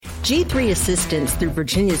G3 Assistance through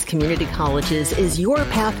Virginia's community colleges is your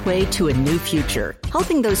pathway to a new future,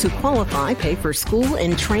 helping those who qualify pay for school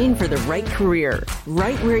and train for the right career,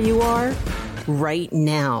 right where you are, right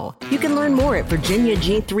now. You can learn more at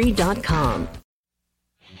virginiag3.com.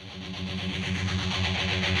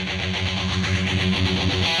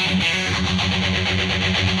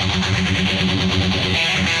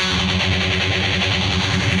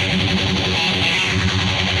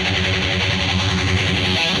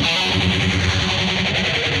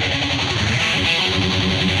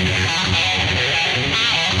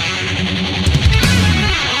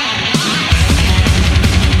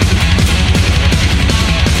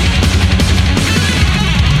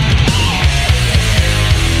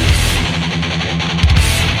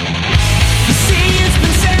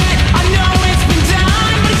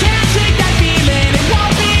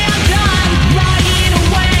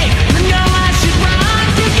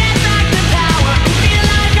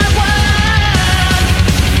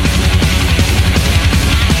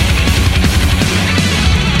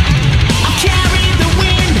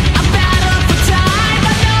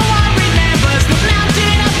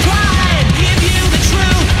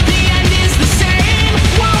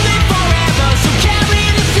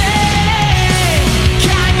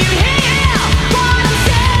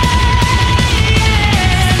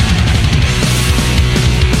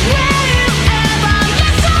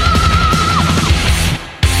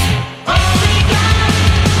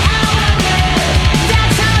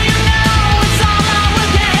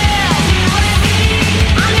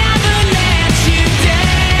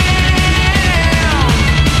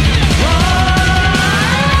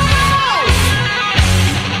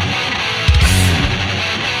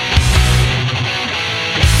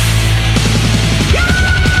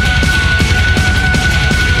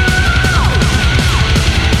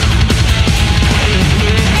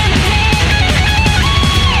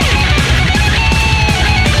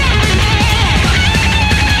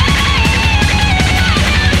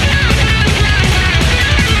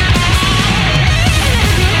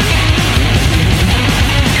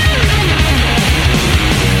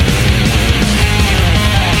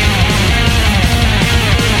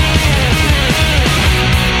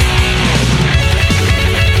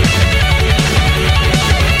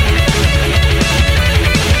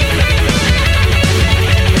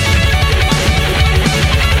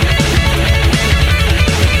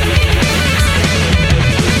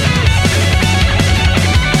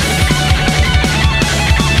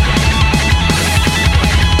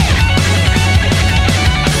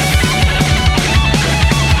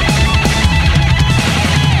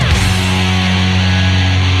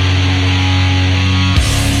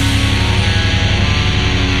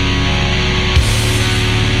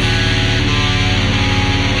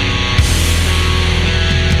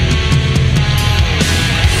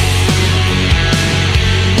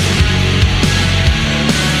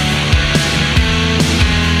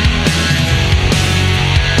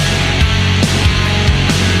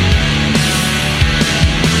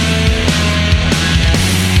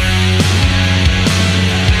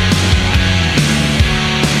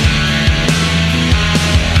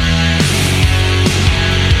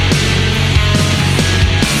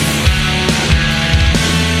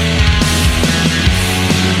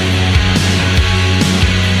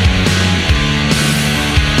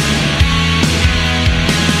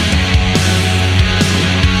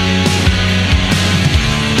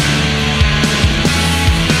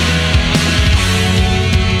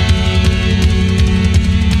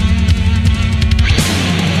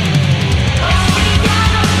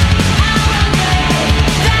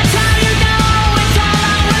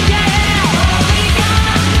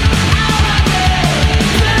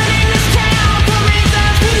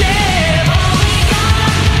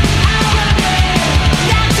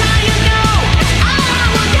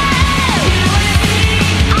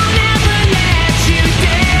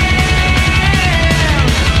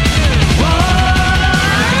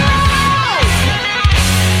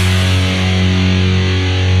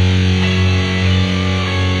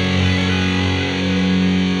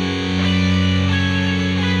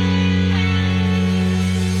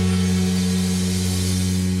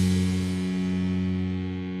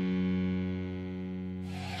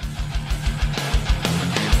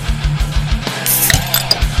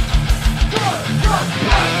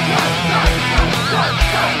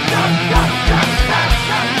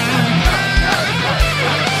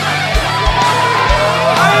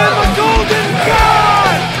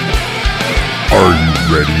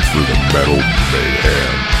 ready for the metal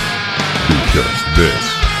mayhem, because this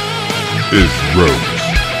is Rhoades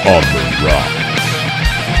on the Rocks.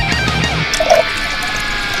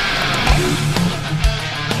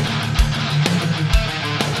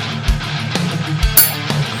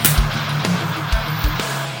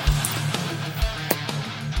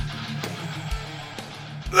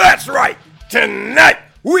 tonight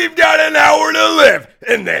we've got an hour to live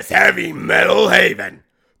in this heavy metal haven.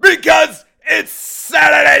 Because it's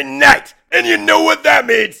Saturday night, and you know what that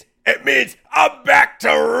means. It means I'm back to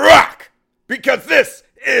rock. Because this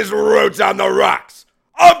is Rhoades on the Rocks.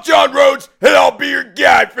 I'm John Rhoades, and I'll be your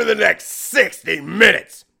guide for the next 60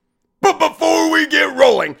 minutes. But before we get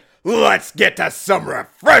rolling, let's get to some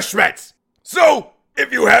refreshments. So,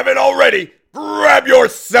 if you haven't already, grab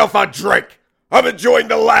yourself a drink. I'm enjoying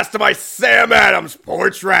the last of my Sam Adams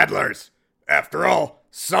Porch Rattlers. After all,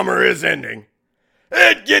 summer is ending.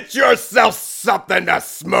 And get yourself something to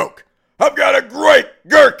smoke. I've got a great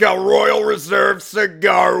Gurkha Royal Reserve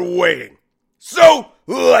cigar waiting. So,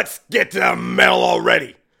 let's get to the metal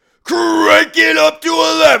already. Crank it up to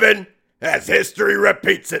 11 as history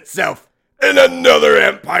repeats itself and another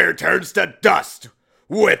empire turns to dust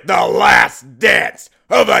with the last dance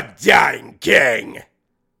of a dying king.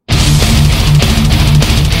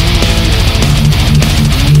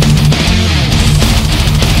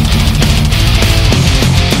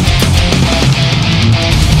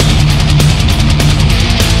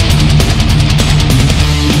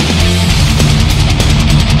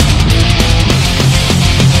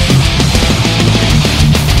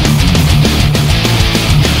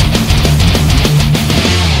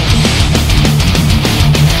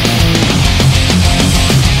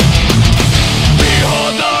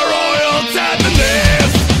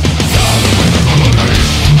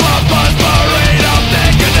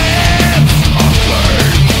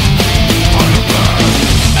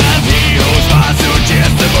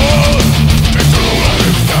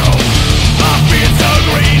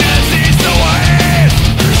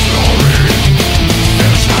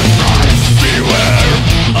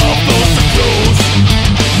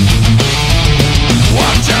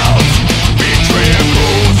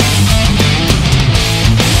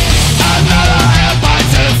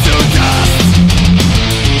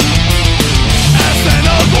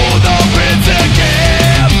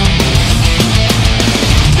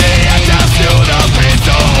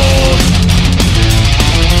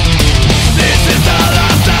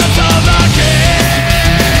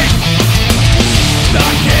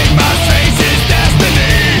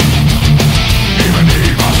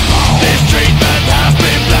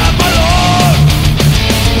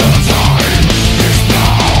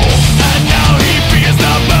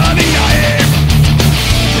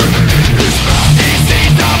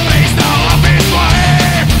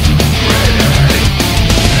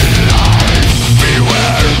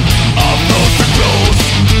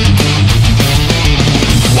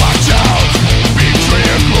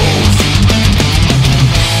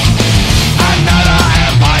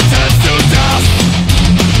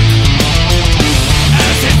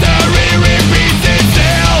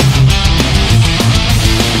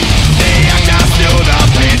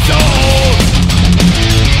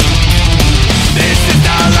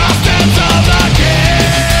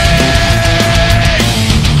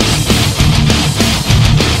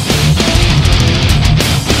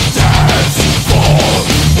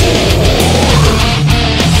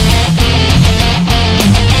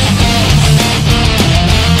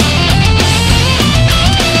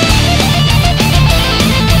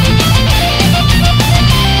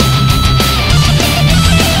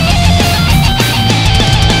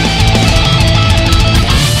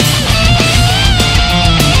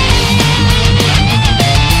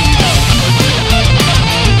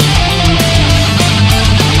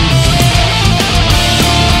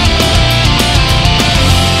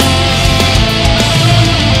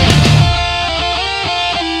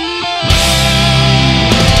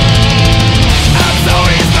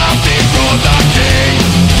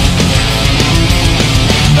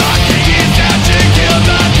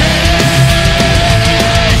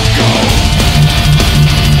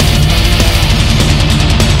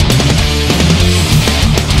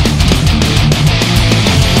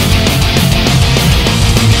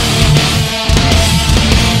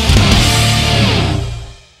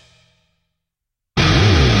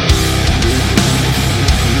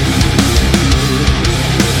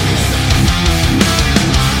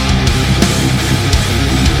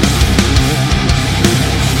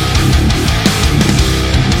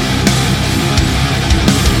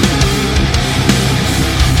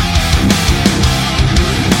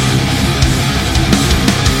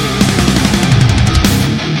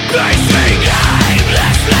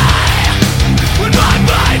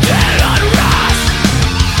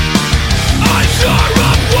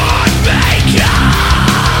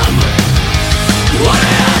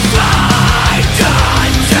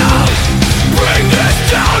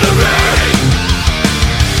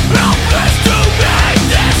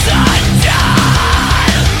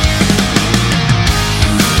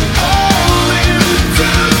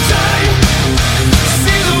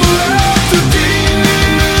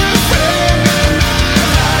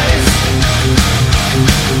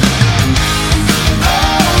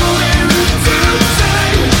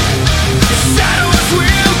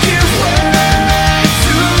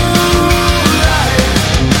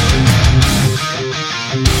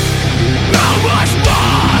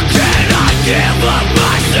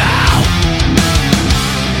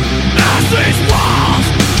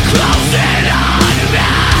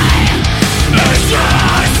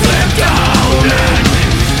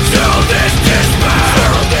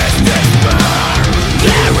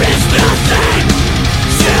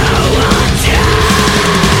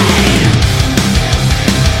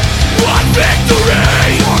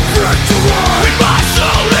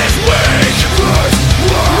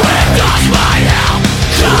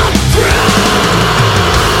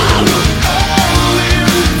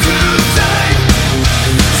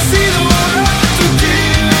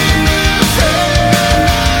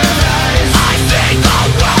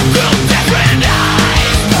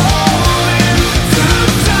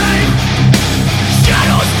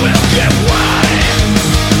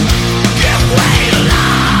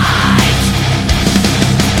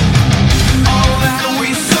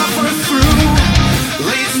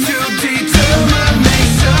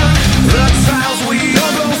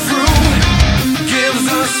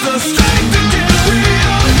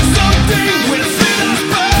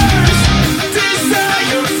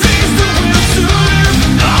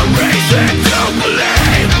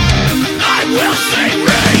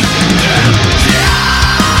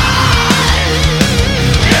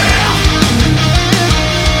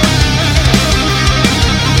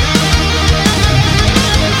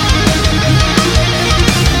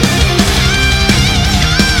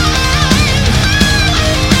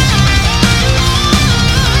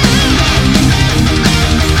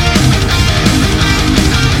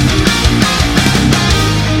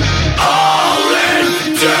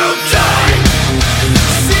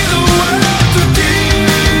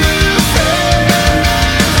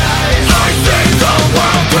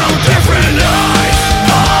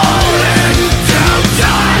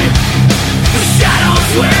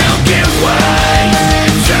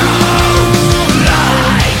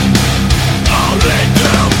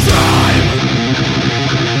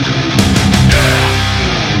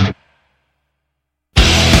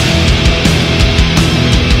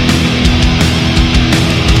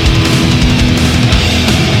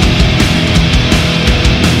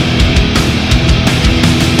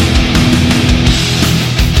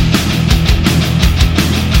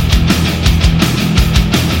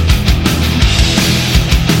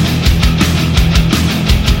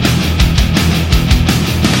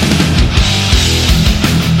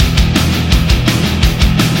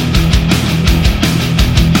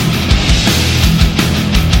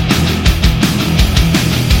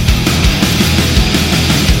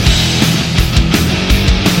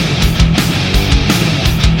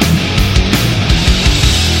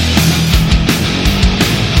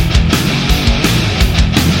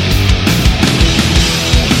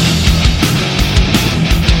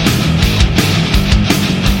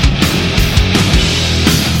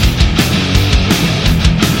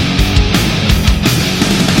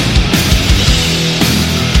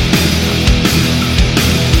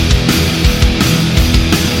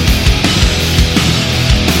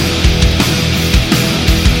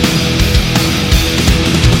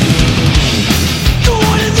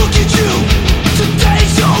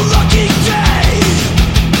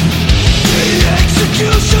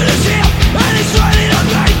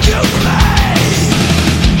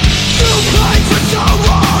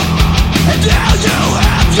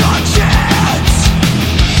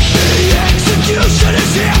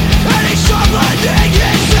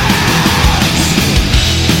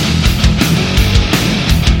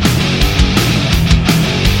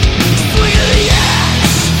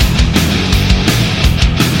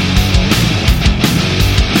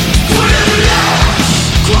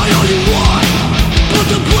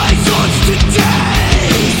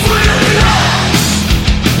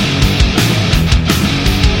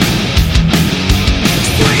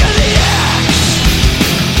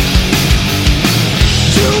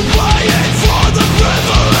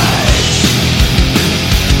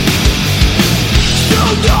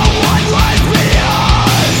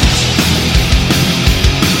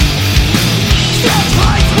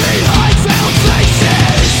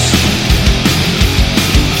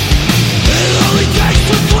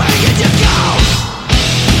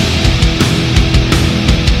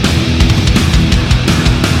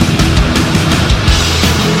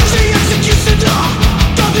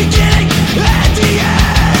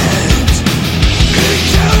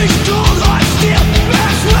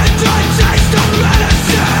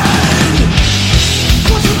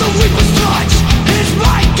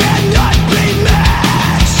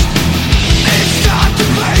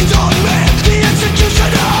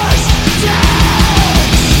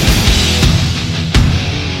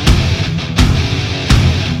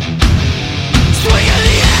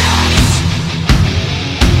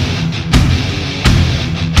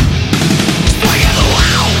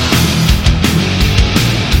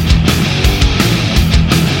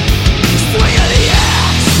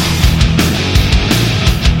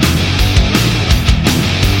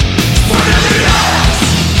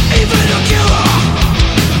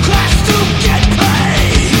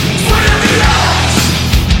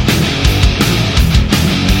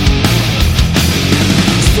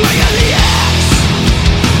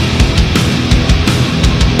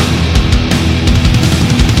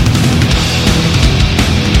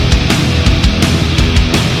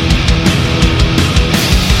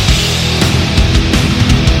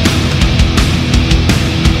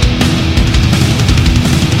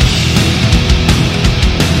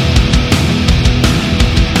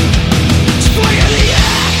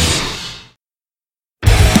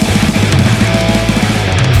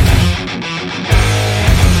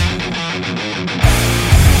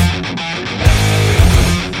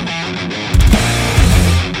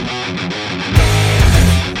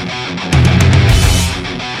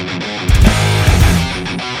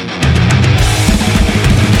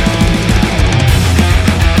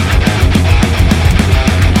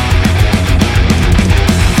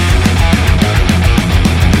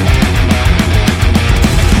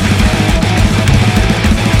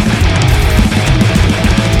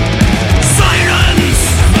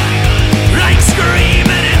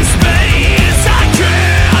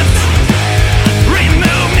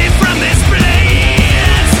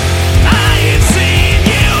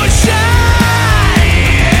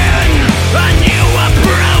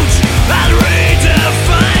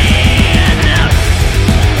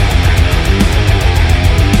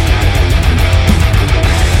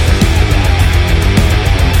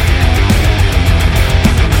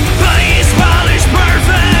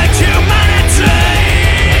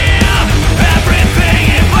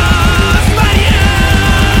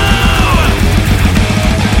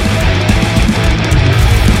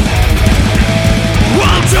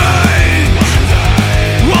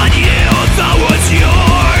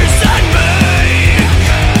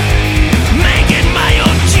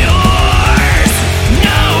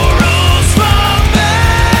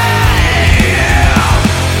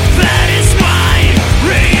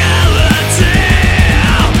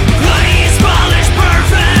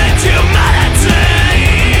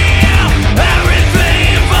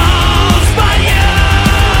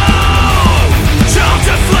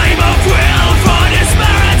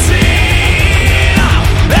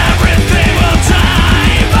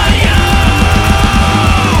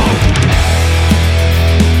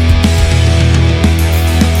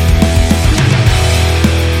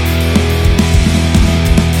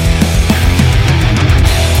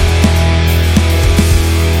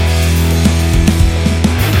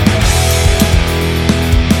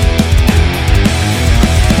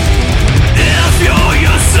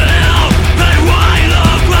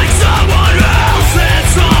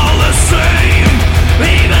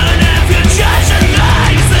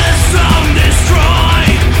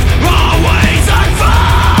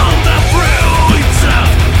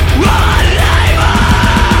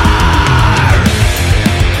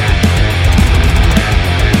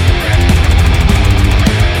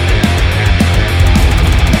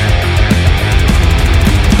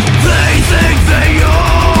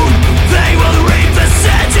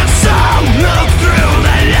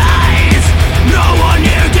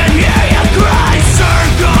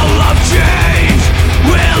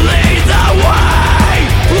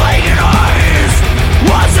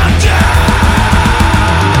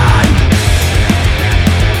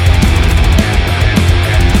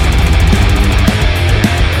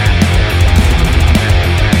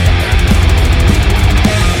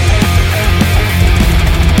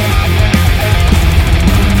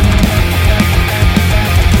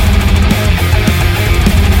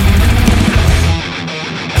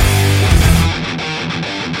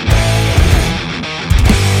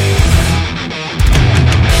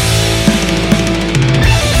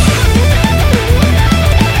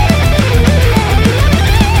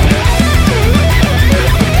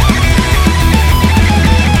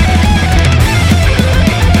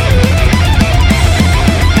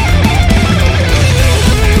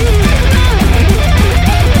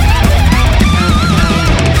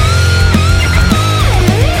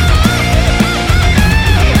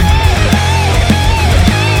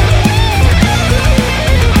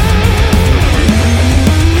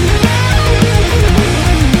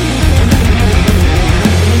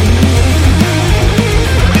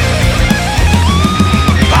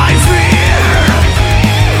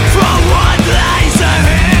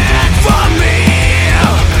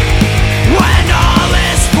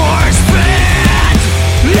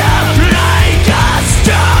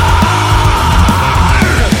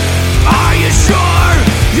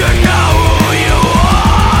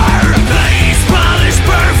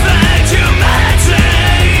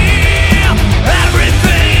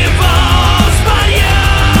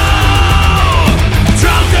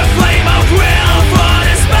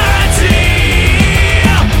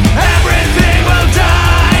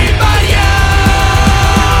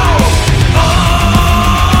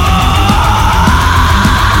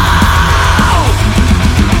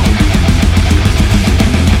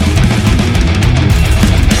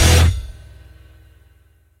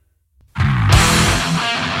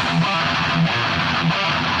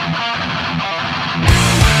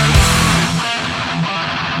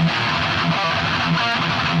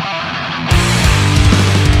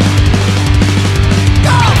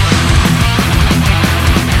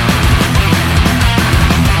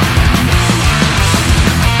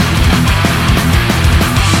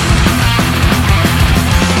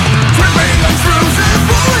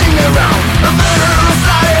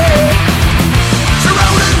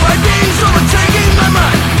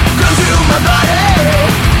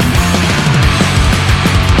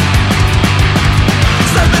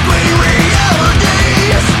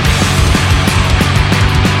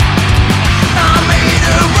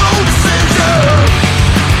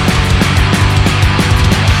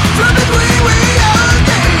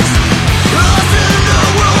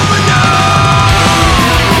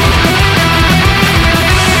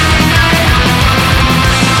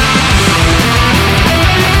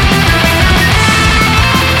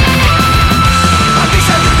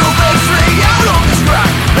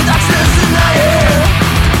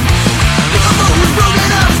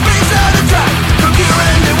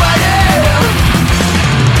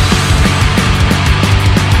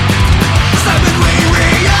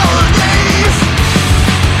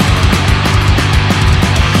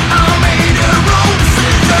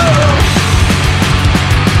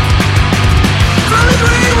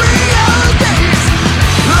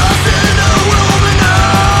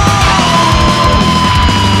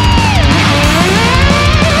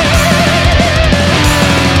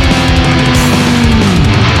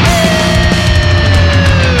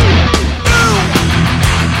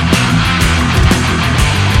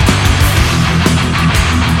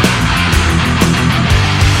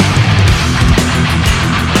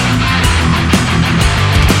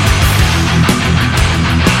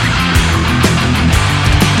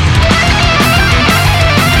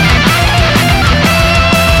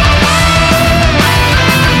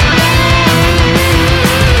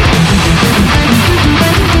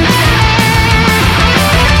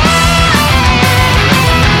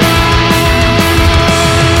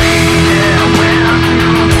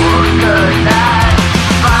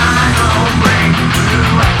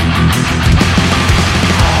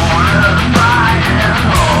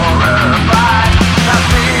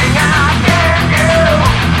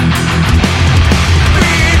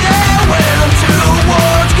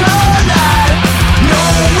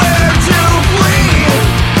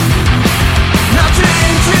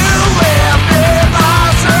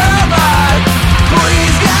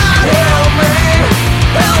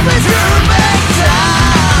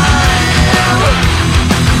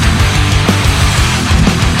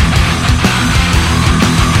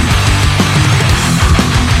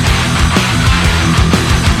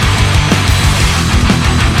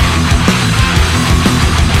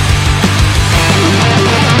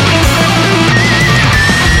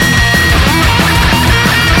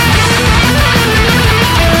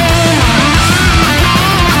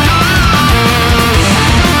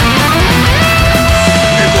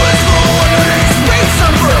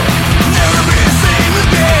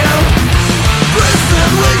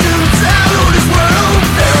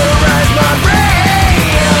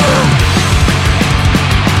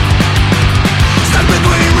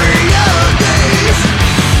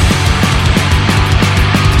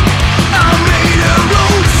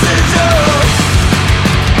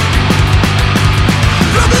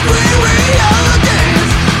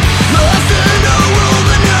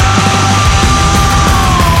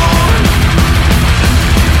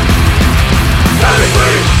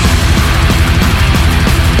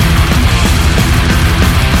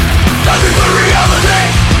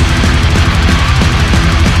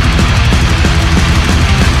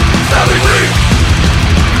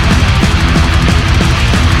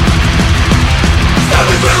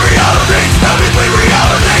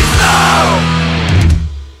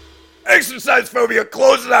 phobia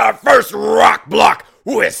closes our first rock block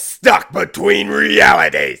with Stuck Between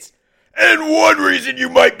Realities. And one reason you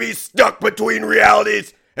might be stuck between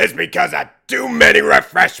realities is because of too many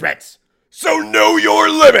refreshments. So know your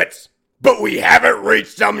limits, but we haven't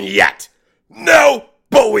reached them yet. No,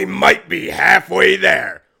 but we might be halfway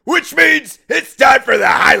there, which means it's time for the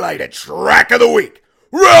highlighted track of the week,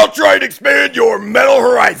 where I'll try to expand your metal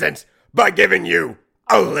horizons by giving you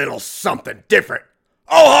a little something different.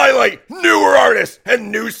 I'll highlight newer artists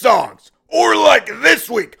and new songs, or like this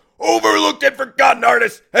week, overlooked and forgotten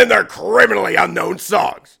artists and their criminally unknown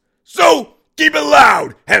songs. So keep it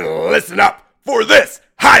loud and listen up for this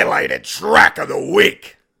highlighted track of the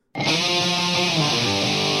week.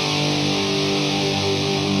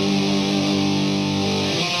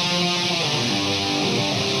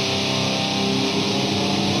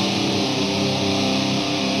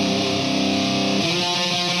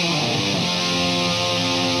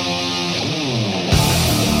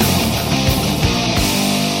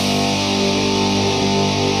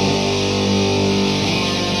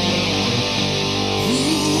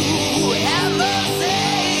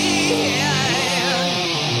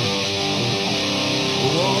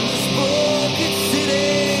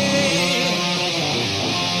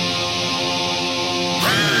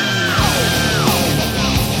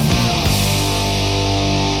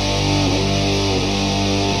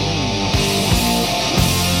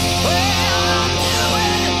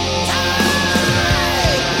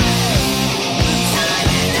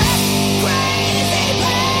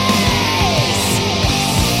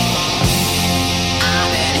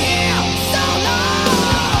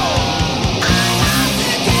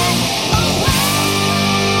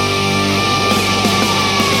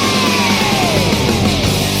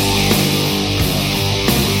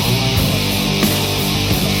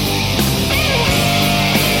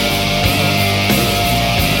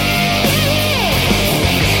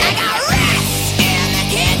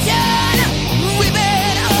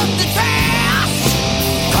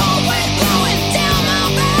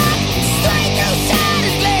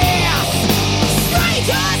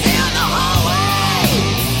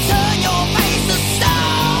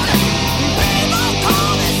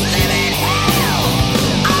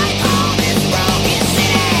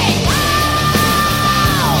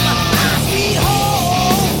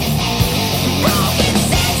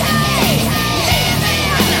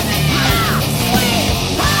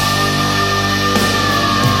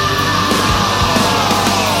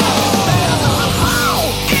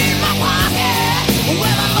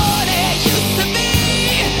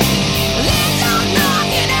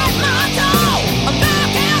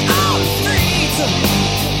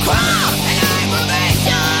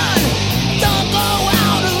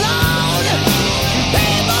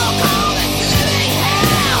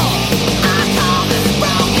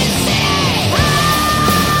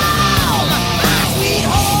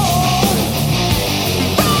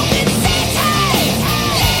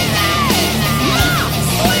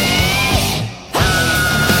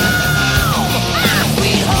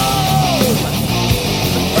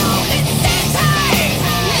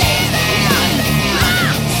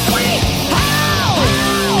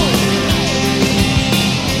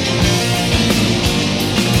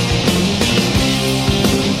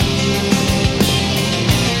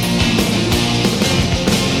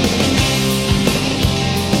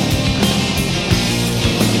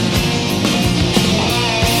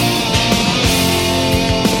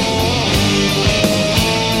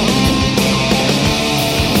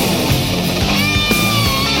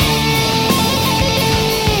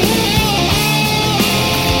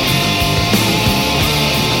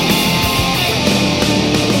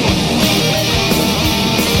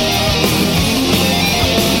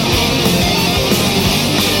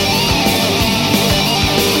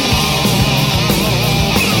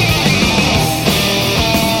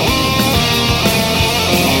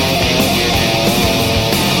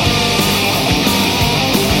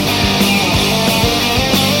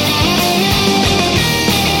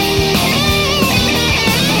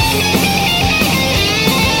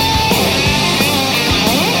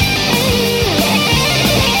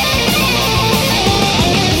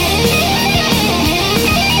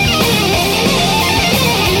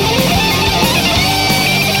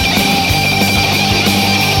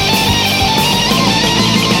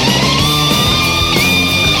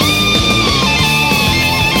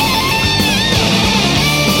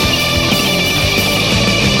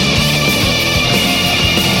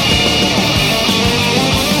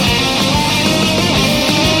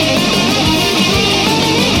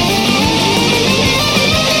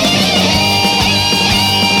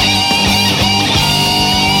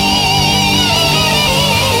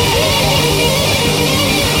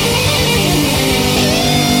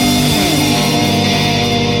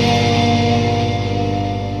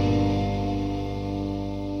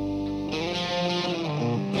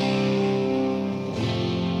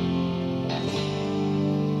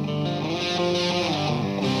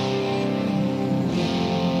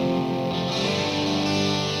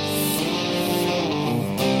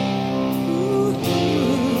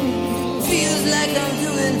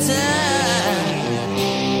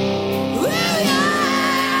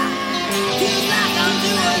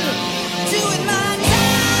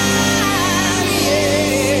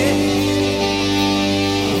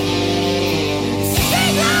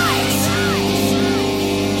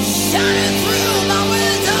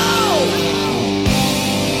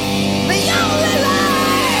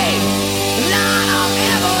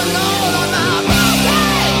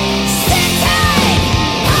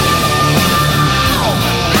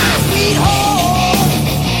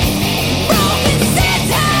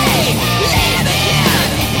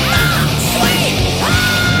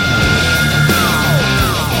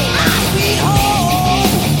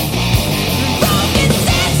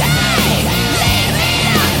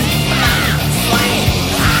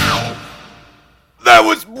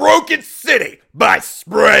 City by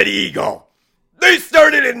Spread Eagle. They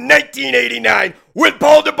started in 1989 when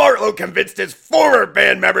Paul DeBartolo convinced his former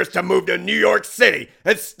band members to move to New York City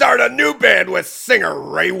and start a new band with singer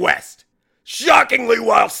Ray West. Shockingly,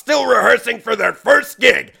 while still rehearsing for their first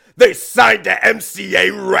gig, they signed to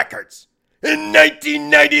MCA Records. In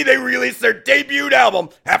 1990, they released their debut album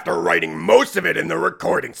after writing most of it in the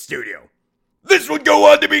recording studio. This would go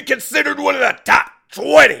on to be considered one of the top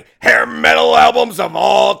 20 hair metal albums of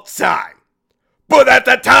all time. But at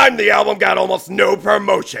the time, the album got almost no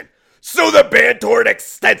promotion, so the band toured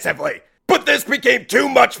extensively. But this became too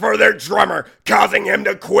much for their drummer, causing him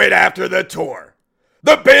to quit after the tour.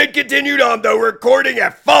 The band continued on, though, recording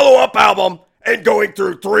a follow-up album and going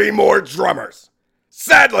through 3 more drummers.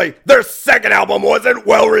 Sadly, their second album wasn't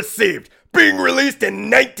well received, being released in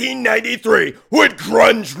 1993 when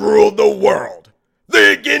grunge ruled the world.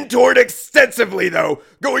 They again toured extensively, though,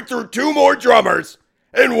 going through 2 more drummers,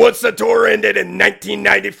 and once the tour ended in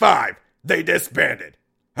 1995, they disbanded.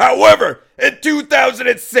 However, in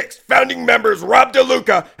 2006, founding members Rob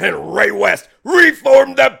DeLuca and Ray West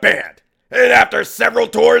reformed the band, and after several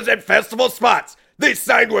tours and festival spots, they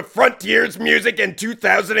signed with Frontiers Music in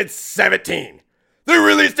 2017. They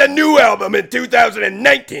released a new album in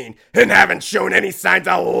 2019 and haven't shown any signs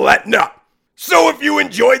of letting up. So if you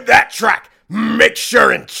enjoyed that track, make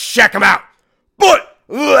sure and check them out. But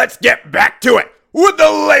let's get back to it with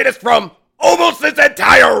the latest from almost this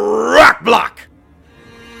entire rock block.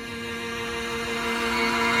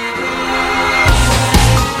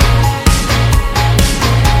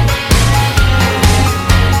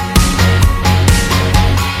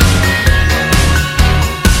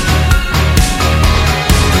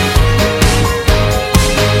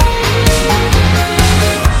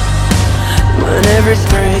 When every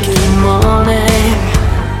breaking morning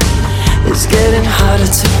it's getting harder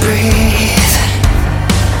to breathe,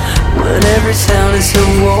 when every sound is a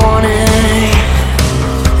warning,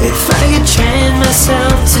 if I could train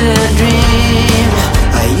myself to dream.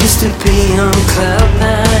 I used to be on cloud 9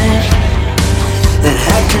 that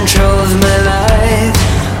had control of my life.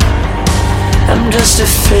 I'm just a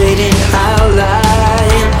fading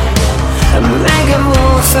outline. I'm like a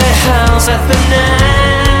wolf that howls at the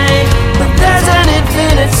night, but there's an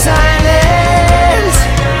infinite silence.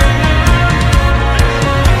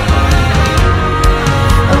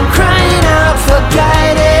 I'm crying out for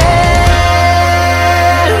guidance.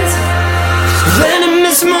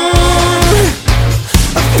 Venomous moon,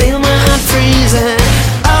 I feel my heart freezing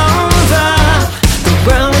over. The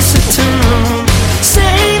world is a tomb.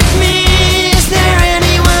 Save me, is there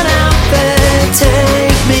anyone out there?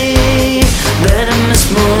 Take me, venomous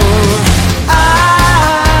moon.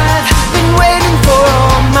 I've been waiting for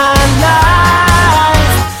all my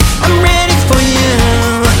life. I'm ready for you.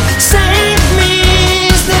 Save me,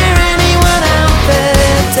 is there anyone out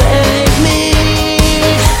there? Take me,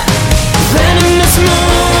 venomous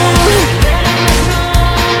moon.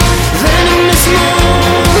 Venomous moon.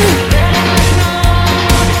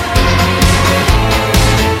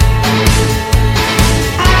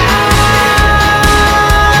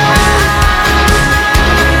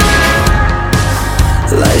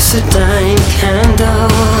 Life's a dying candle,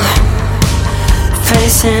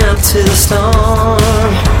 facing up to the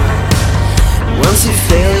storm. Once you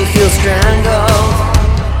fail, you feel strangled,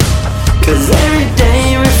 'cause every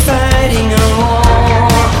day we're fighting a war.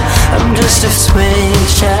 I'm just a swaying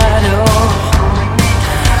shadow,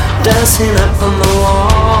 dancing up on the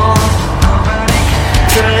wall,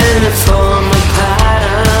 trying to form a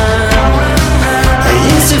pattern. I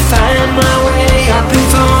used to find my way up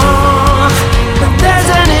before, but there's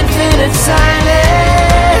an infinite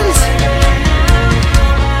silence.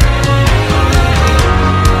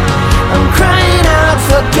 I'm crying out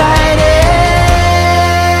for guidance.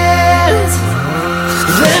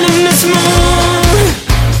 Venomous moon,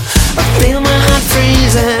 I feel my heart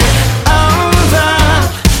freezing over.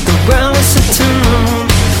 The world is a tomb.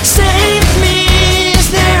 Save me, is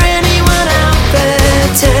there anyone out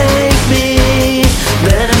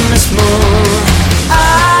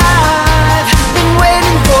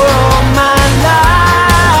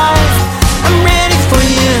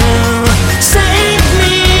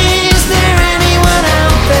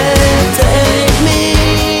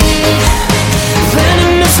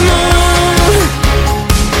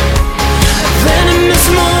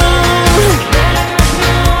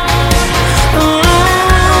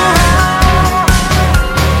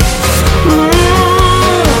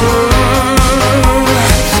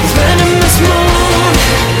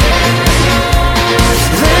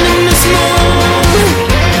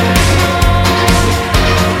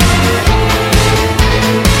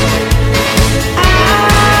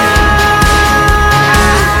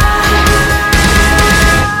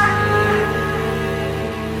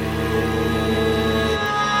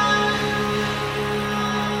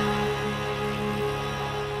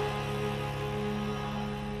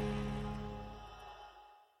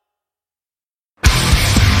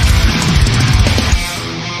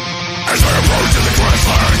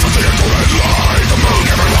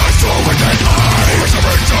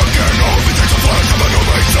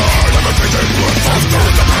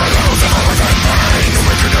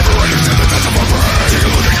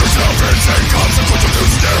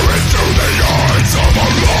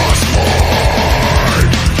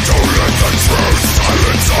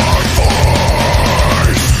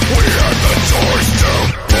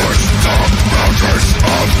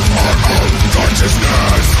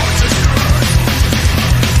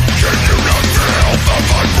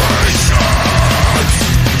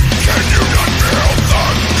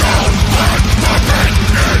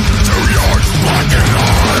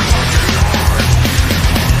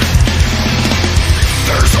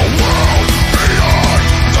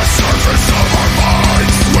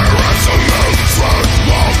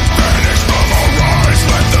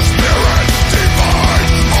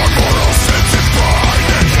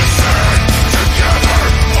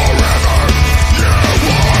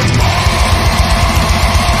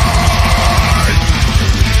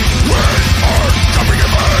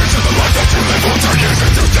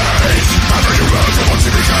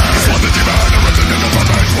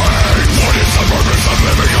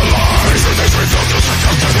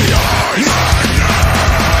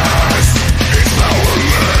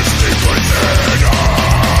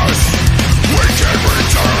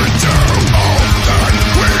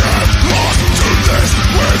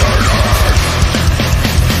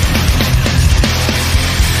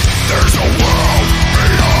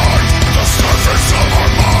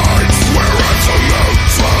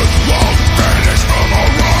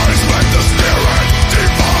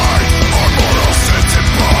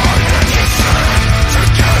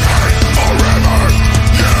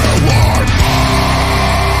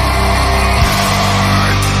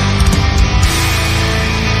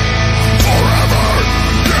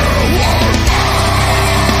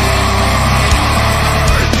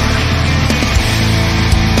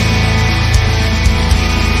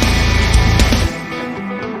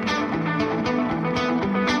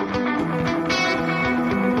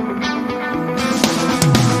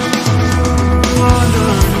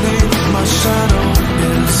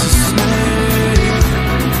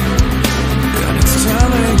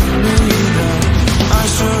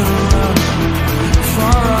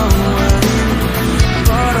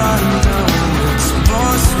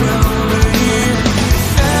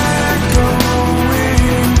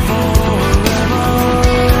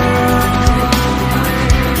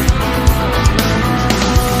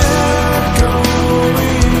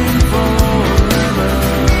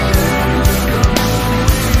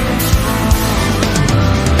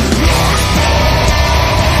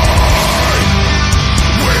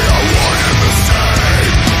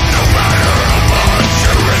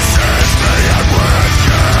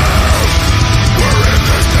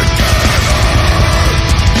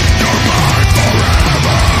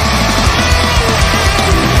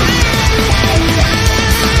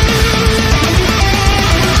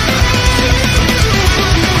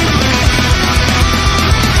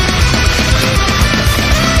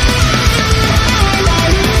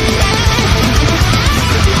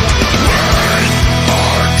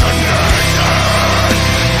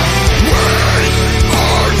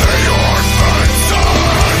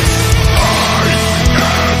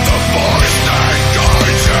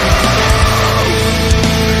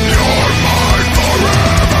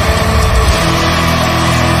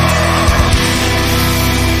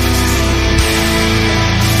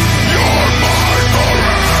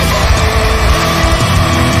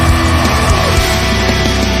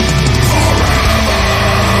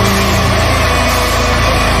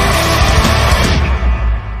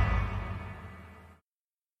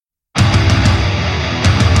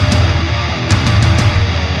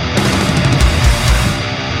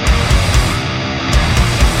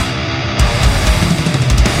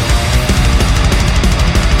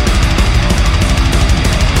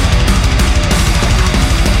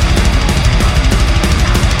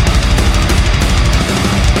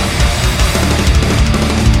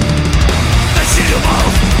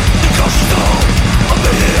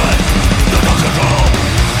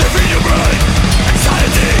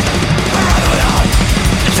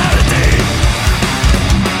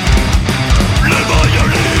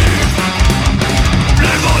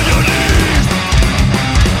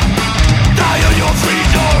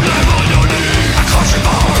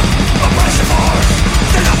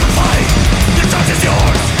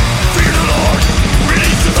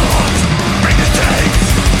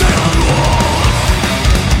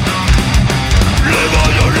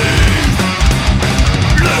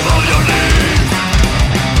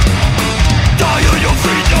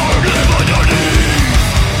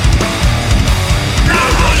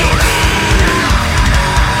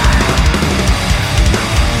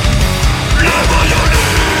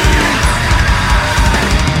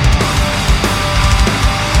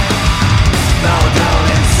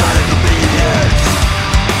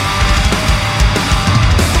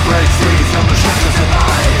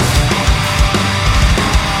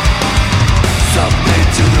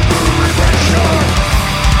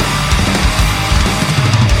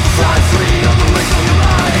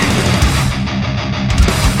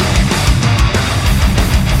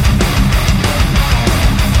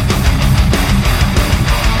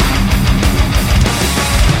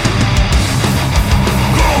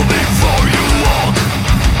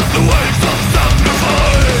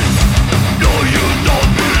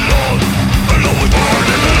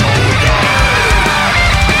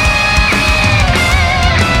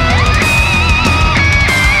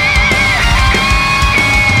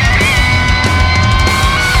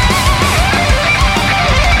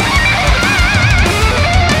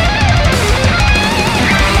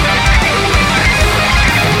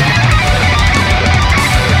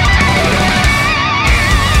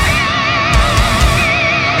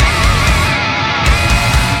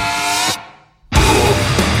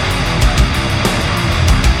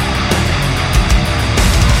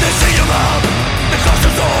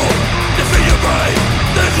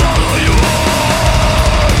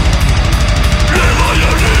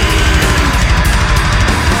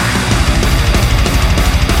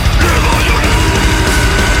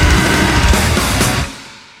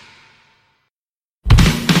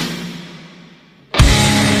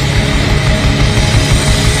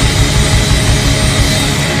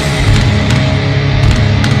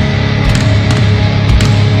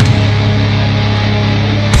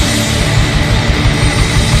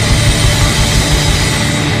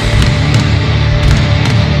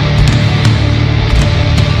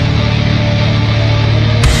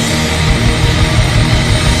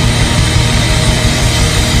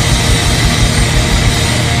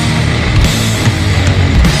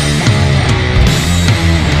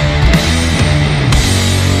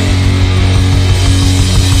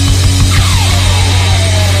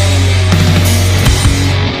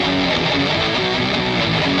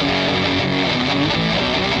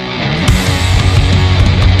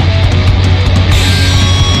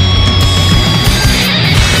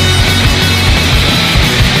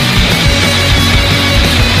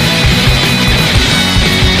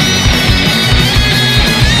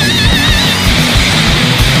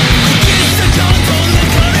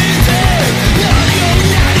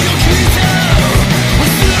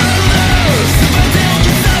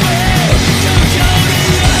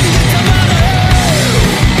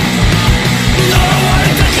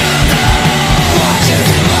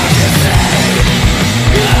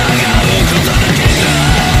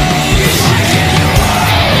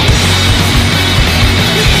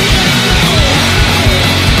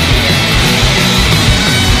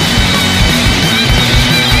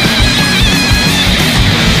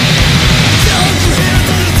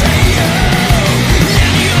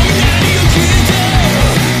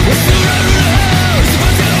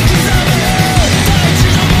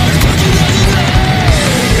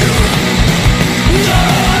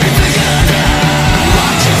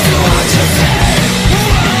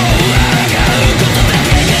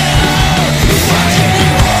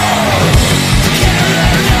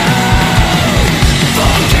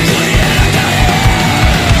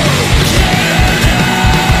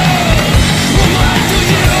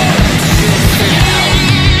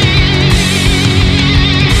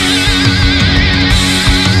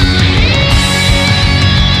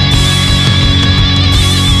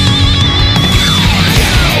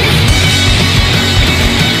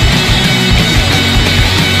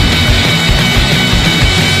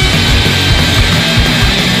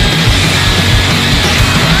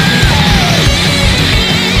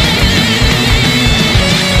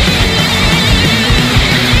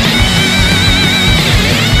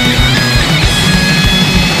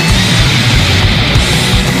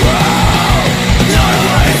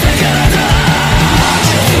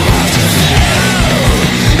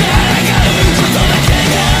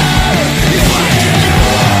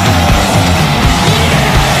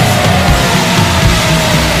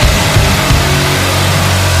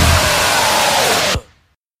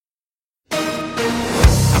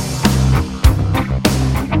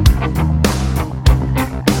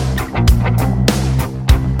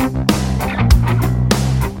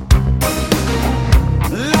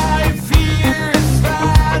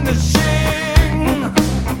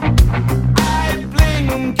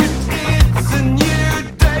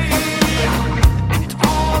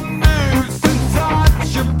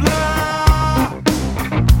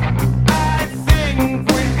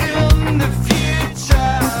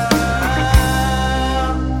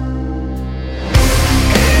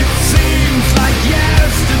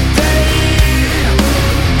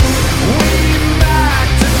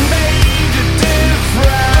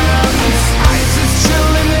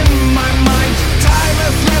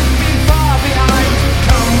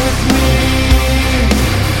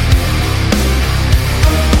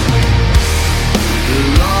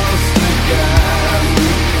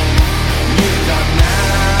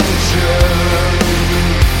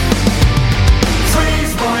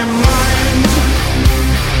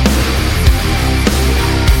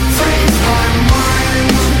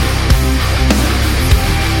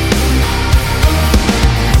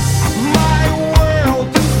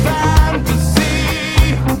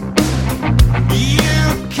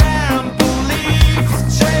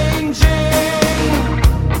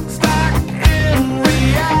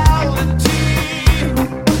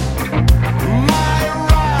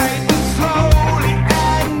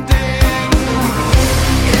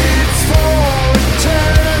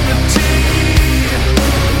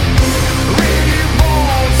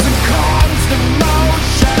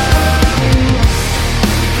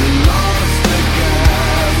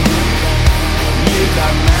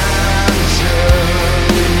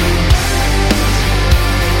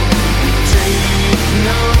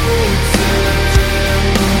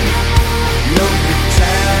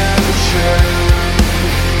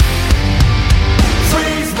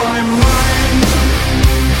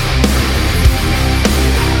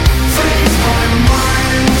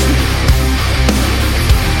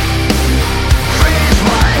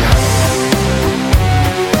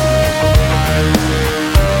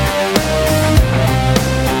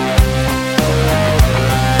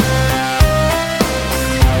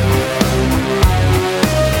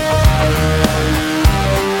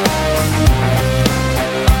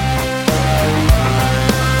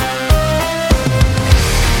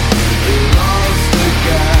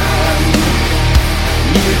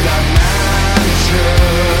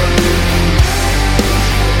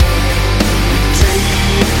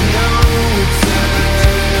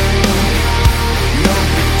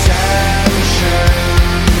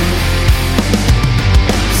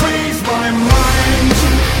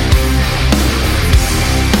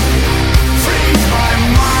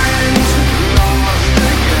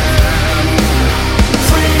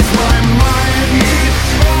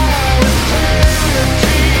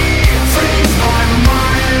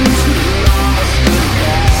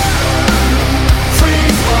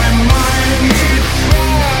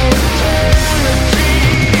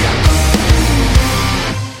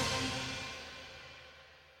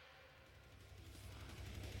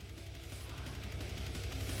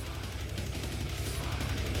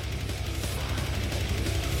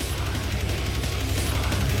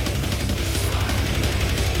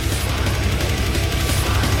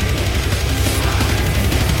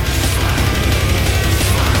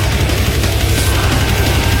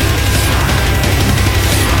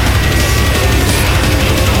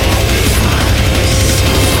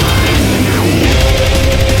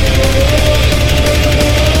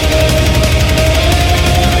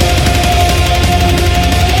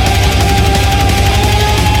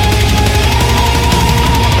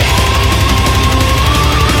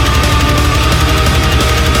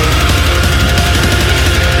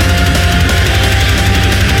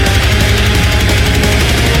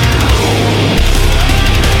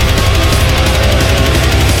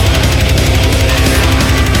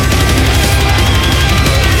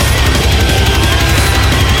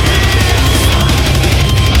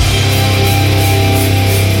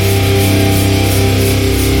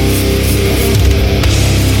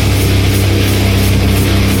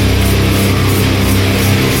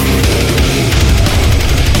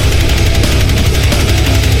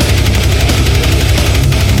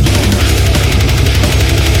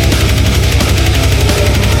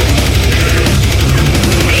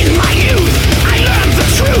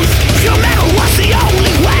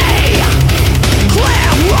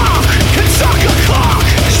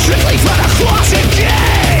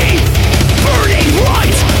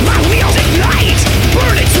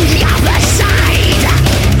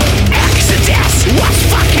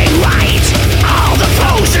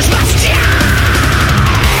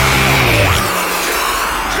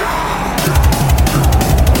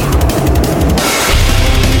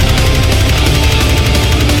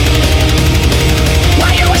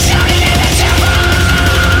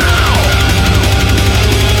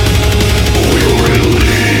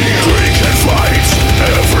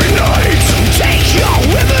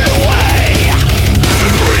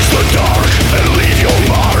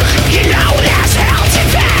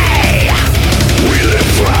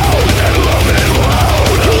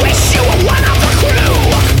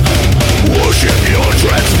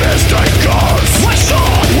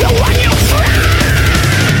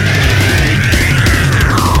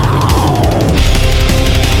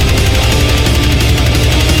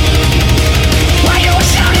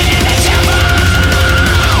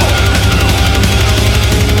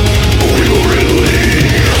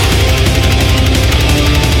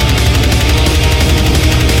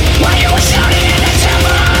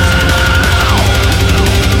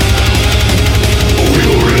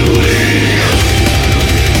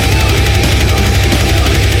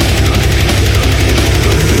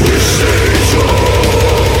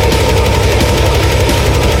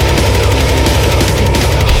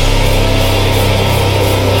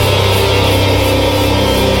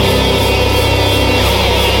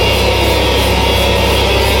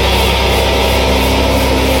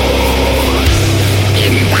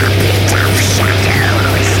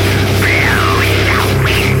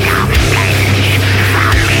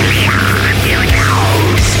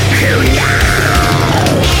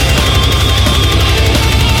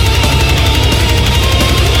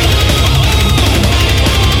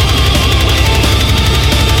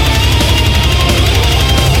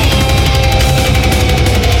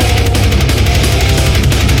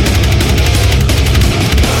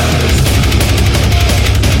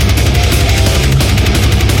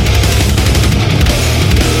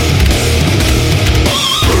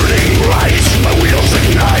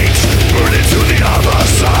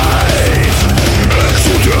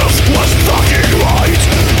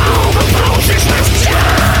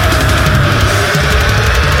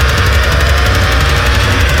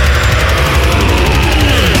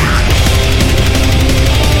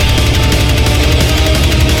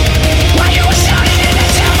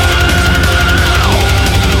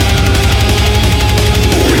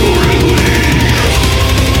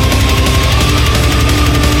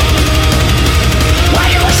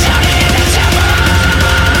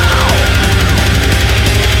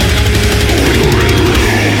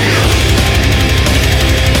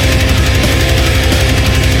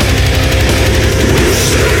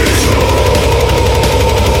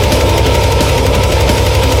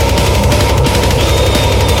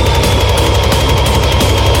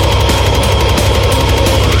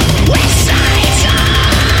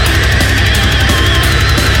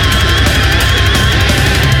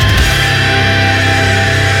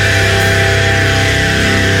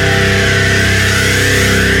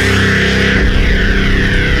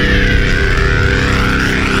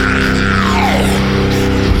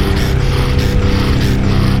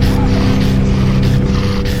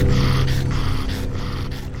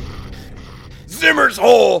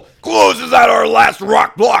last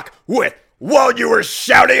rock block with While You Were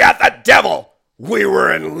Shouting at the Devil, We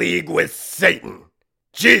Were in League with Satan.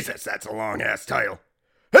 Jesus, that's a long-ass title.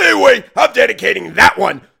 Anyway, I'm dedicating that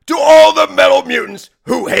one to all the metal mutants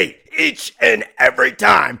who hate each and every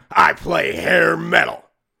time I play hair metal.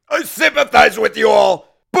 I sympathize with you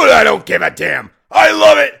all, but I don't give a damn. I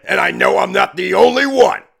love it, and I know I'm not the only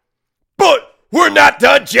one. But we're not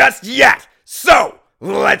done just yet, so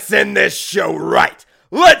let's end this show right.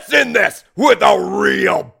 Let's end this with a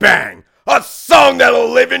real bang. A song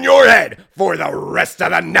that'll live in your head for the rest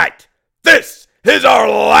of the night. This is our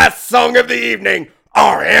last song of the evening,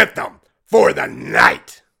 our anthem for the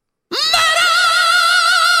night.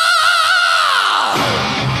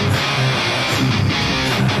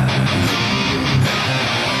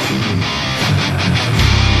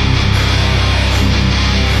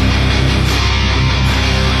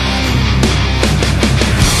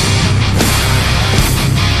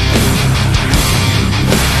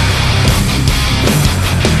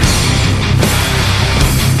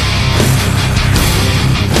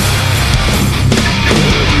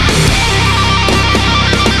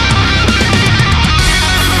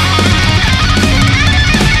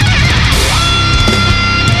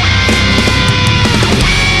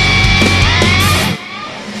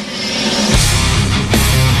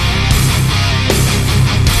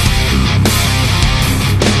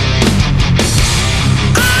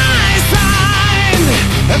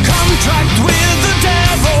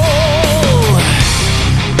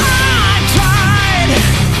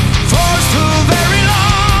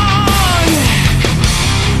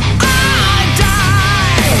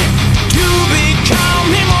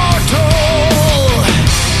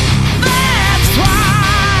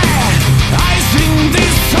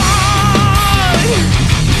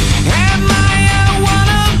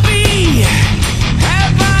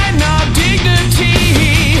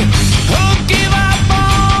 Give up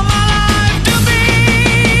all my life.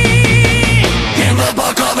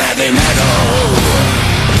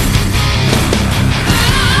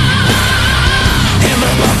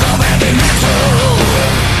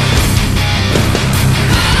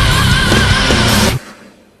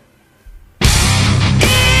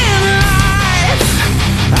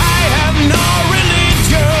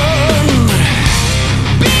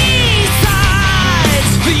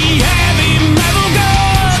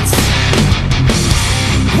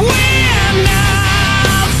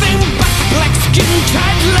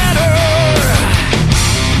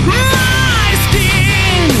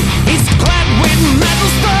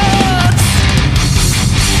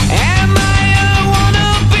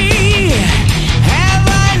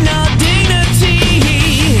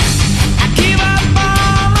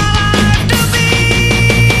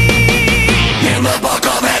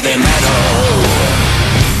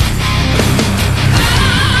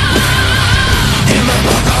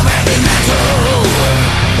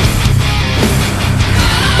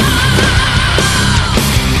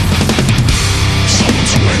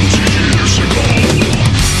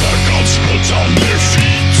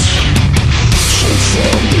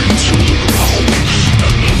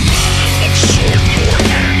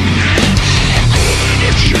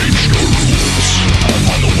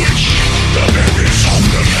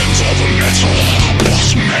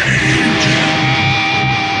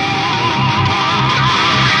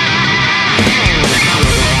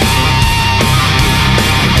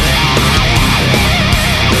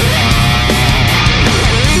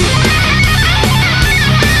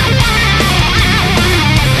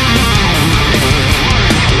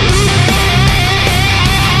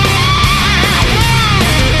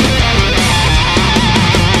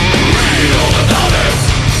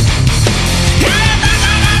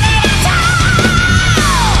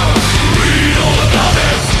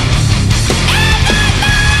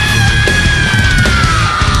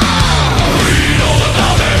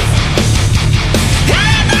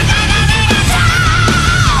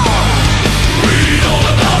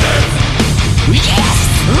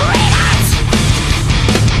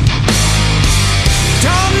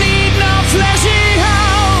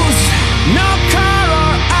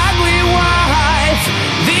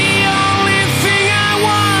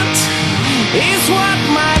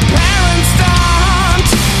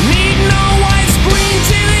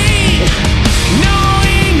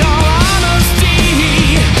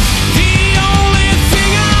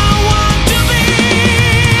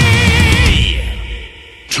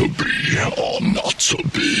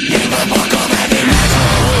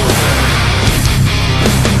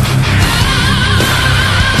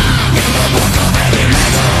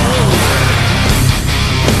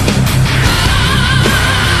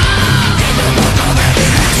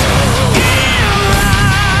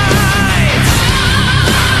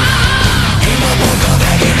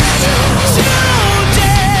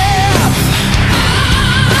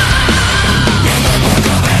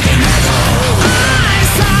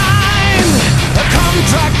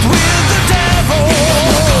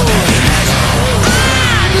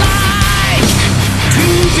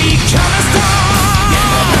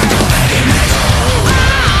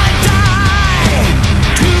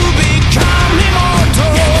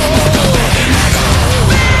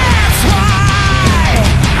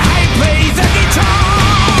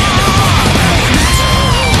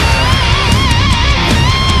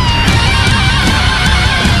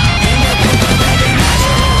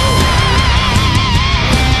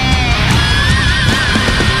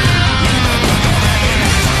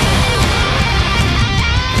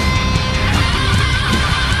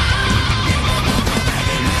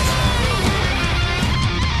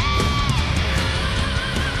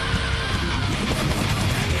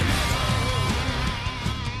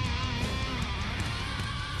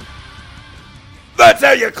 That's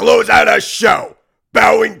how you close out a show,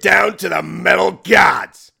 bowing down to the metal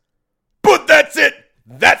gods. But that's it.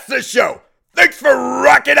 That's the show. Thanks for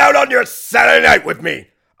rocking out on your Saturday night with me.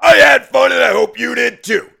 I had fun and I hope you did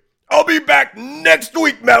too. I'll be back next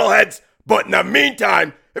week, metalheads. But in the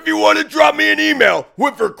meantime, if you want to drop me an email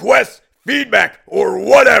with requests, feedback, or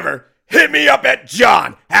whatever, hit me up at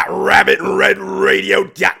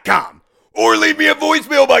john@rabbitandredradio.com or leave me a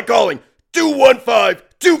voicemail by calling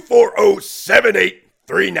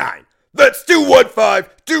 215-240-7839. That's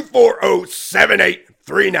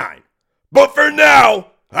 215-240-7839. But for now,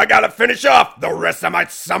 I gotta finish off the rest of my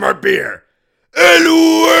summer beer. And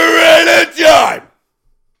we're out of time!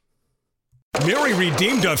 Mary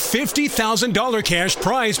redeemed a $50,000 cash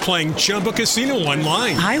prize playing Chumba Casino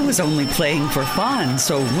online. I was only playing for fun,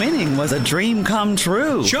 so winning was a dream come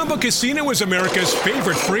true. Chumba Casino is America's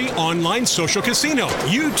favorite free online social casino.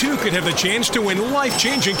 You too could have the chance to win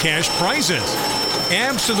life-changing cash prizes.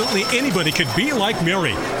 Absolutely anybody could be like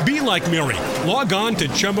Mary. Be like Mary. Log on to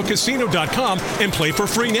ChumbaCasino.com and play for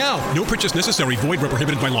free now. No purchase necessary. Void where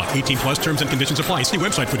prohibited by law. 18 plus terms and conditions apply. See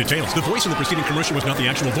website for details. The voice of the preceding commercial was not the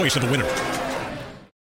actual voice of the winner.